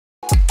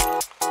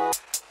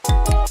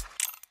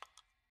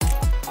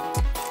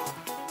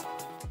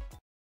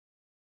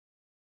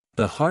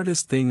The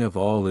hardest thing of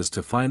all is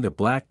to find a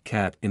black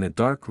cat in a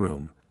dark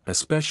room,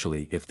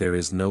 especially if there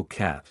is no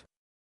cat.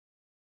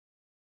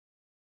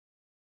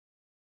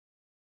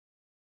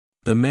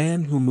 The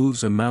man who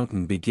moves a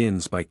mountain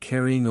begins by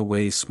carrying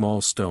away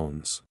small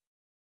stones.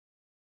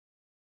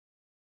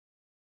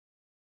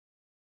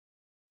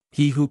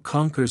 He who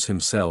conquers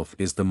himself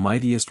is the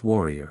mightiest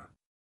warrior.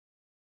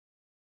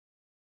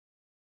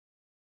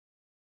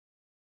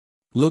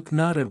 Look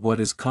not at what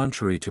is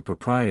contrary to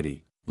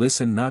propriety,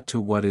 listen not to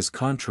what is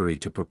contrary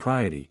to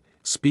propriety,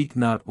 speak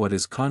not what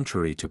is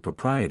contrary to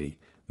propriety,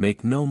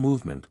 make no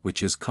movement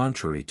which is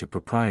contrary to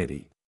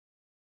propriety.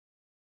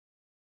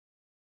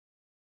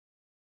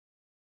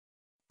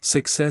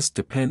 Success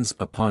depends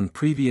upon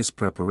previous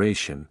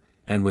preparation,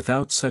 and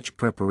without such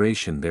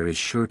preparation there is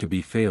sure to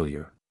be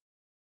failure.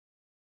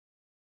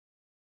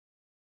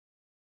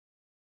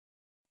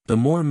 The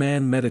more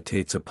man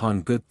meditates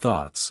upon good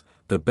thoughts,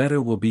 the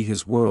better will be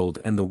his world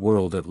and the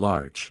world at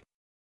large.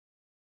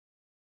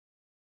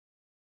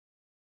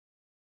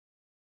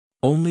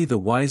 Only the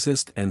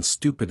wisest and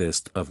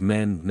stupidest of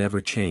men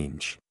never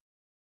change.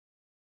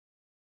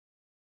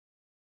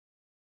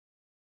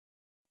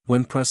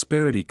 When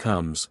prosperity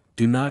comes,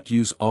 do not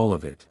use all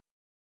of it.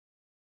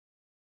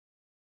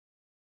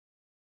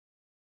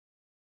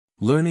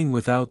 Learning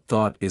without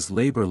thought is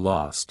labor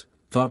lost,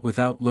 thought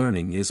without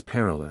learning is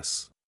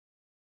perilous.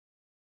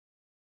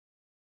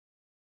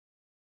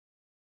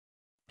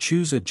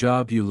 Choose a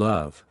job you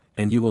love,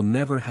 and you will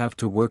never have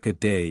to work a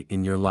day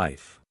in your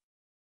life.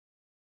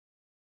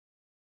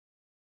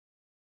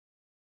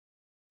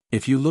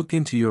 If you look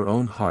into your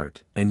own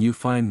heart, and you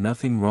find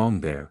nothing wrong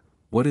there,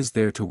 what is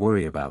there to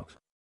worry about?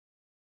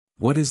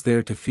 What is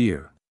there to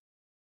fear?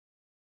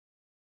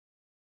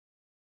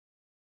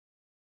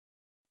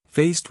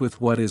 Faced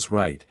with what is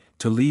right,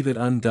 to leave it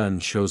undone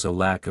shows a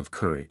lack of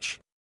courage.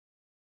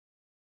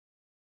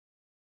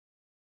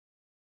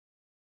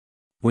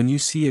 When you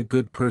see a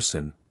good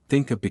person,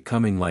 think of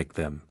becoming like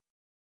them.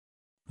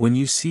 When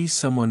you see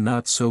someone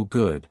not so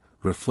good,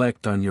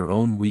 reflect on your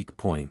own weak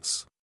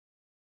points.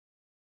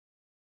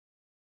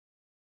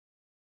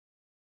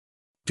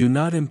 Do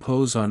not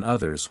impose on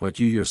others what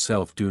you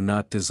yourself do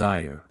not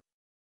desire.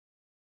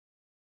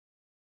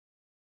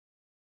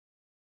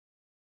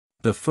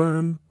 The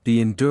firm,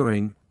 the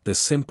enduring, the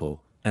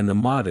simple, and the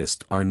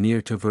modest are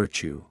near to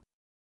virtue.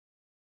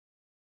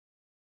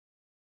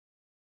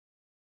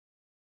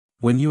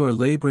 When you are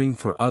laboring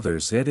for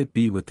others, let it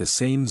be with the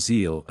same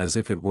zeal as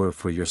if it were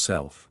for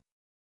yourself.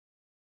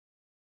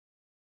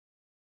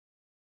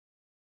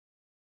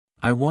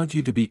 I want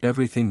you to be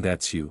everything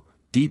that's you,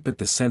 deep at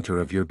the center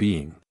of your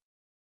being.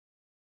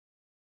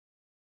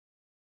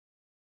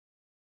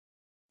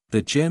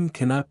 The gem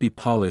cannot be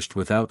polished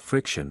without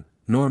friction,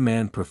 nor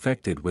man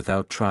perfected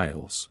without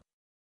trials.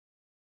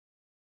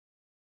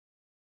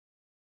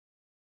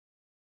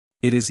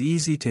 It is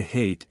easy to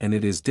hate and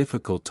it is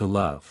difficult to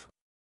love.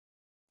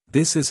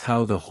 This is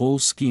how the whole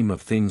scheme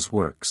of things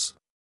works.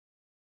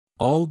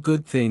 All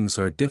good things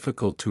are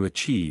difficult to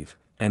achieve,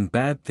 and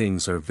bad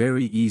things are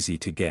very easy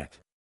to get.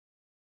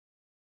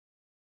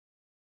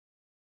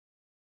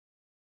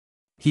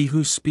 He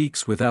who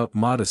speaks without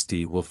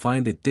modesty will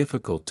find it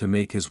difficult to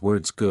make his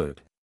words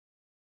good.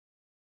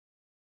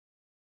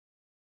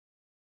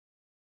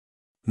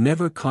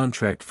 Never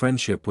contract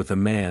friendship with a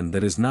man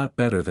that is not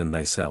better than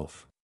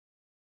thyself.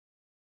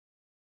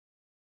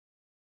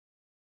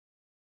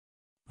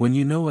 When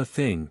you know a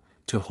thing,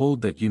 to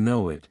hold that you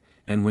know it,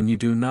 and when you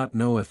do not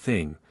know a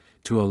thing,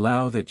 to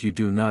allow that you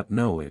do not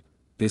know it,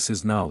 this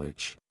is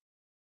knowledge.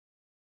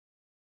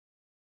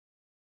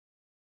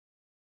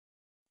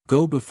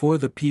 Go before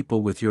the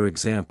people with your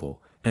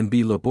example, and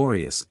be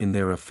laborious in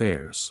their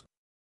affairs.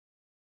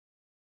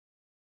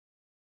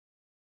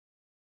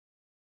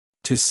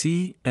 To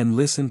see and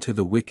listen to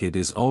the wicked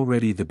is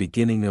already the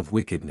beginning of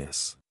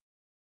wickedness.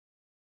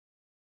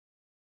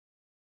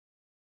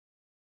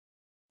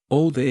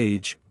 Old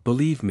age,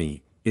 believe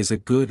me, is a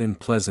good and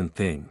pleasant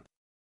thing.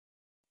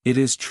 It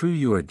is true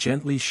you are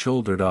gently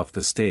shouldered off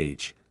the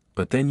stage,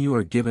 but then you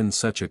are given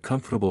such a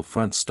comfortable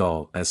front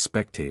stall as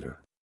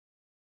spectator.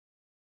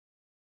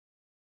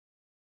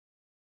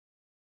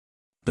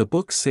 The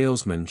book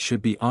salesman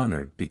should be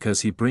honored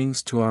because he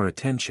brings to our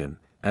attention,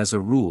 as a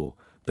rule,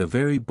 the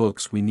very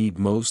books we need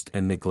most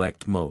and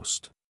neglect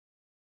most.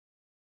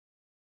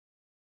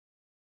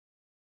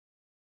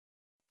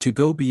 To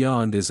go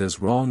beyond is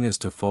as wrong as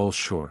to fall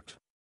short.